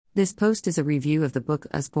This post is a review of the book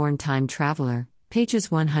Usborne Time Traveler,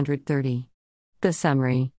 pages 130. The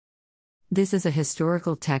summary. This is a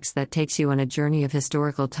historical text that takes you on a journey of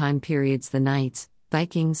historical time periods: the Knights,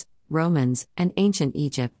 Vikings, Romans, and ancient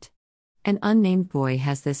Egypt. An unnamed boy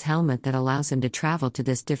has this helmet that allows him to travel to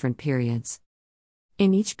these different periods.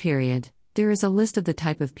 In each period, there is a list of the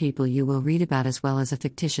type of people you will read about as well as a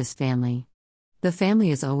fictitious family. The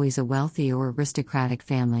family is always a wealthy or aristocratic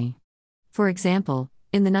family. For example,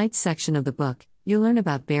 in the Knights section of the book, you learn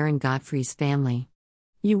about Baron Godfrey's family.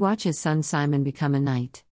 You watch his son Simon become a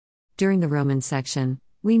knight. During the Roman section,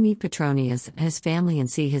 we meet Petronius and his family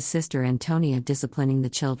and see his sister Antonia disciplining the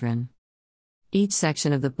children. Each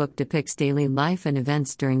section of the book depicts daily life and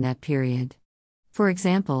events during that period. For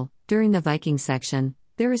example, during the Viking section,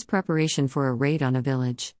 there is preparation for a raid on a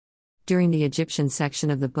village. During the Egyptian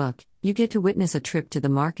section of the book, you get to witness a trip to the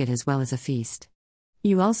market as well as a feast.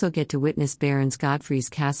 You also get to witness Baron Godfrey's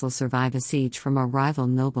castle survive a siege from a rival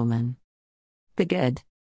nobleman. The good.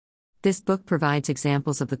 This book provides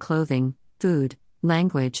examples of the clothing, food,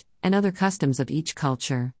 language, and other customs of each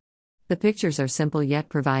culture. The pictures are simple yet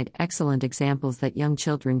provide excellent examples that young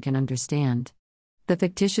children can understand. The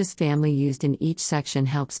fictitious family used in each section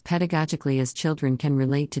helps pedagogically as children can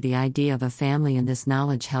relate to the idea of a family, and this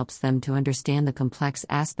knowledge helps them to understand the complex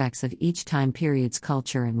aspects of each time period's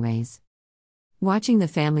culture and ways. Watching the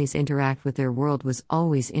families interact with their world was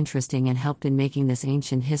always interesting and helped in making this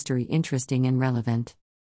ancient history interesting and relevant.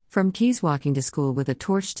 From Keys walking to school with a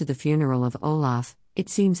torch to the funeral of Olaf, it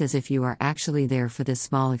seems as if you are actually there for the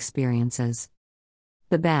small experiences.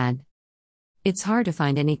 The bad. It's hard to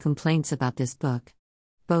find any complaints about this book.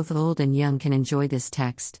 Both old and young can enjoy this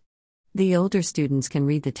text. The older students can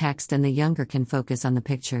read the text and the younger can focus on the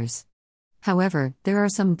pictures. However, there are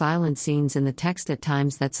some violent scenes in the text at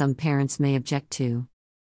times that some parents may object to.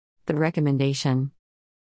 The recommendation.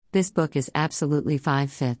 This book is absolutely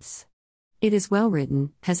 5/5. It is well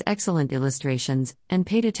written, has excellent illustrations, and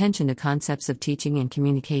paid attention to concepts of teaching and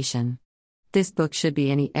communication. This book should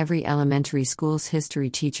be every elementary school's history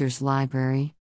teacher's library.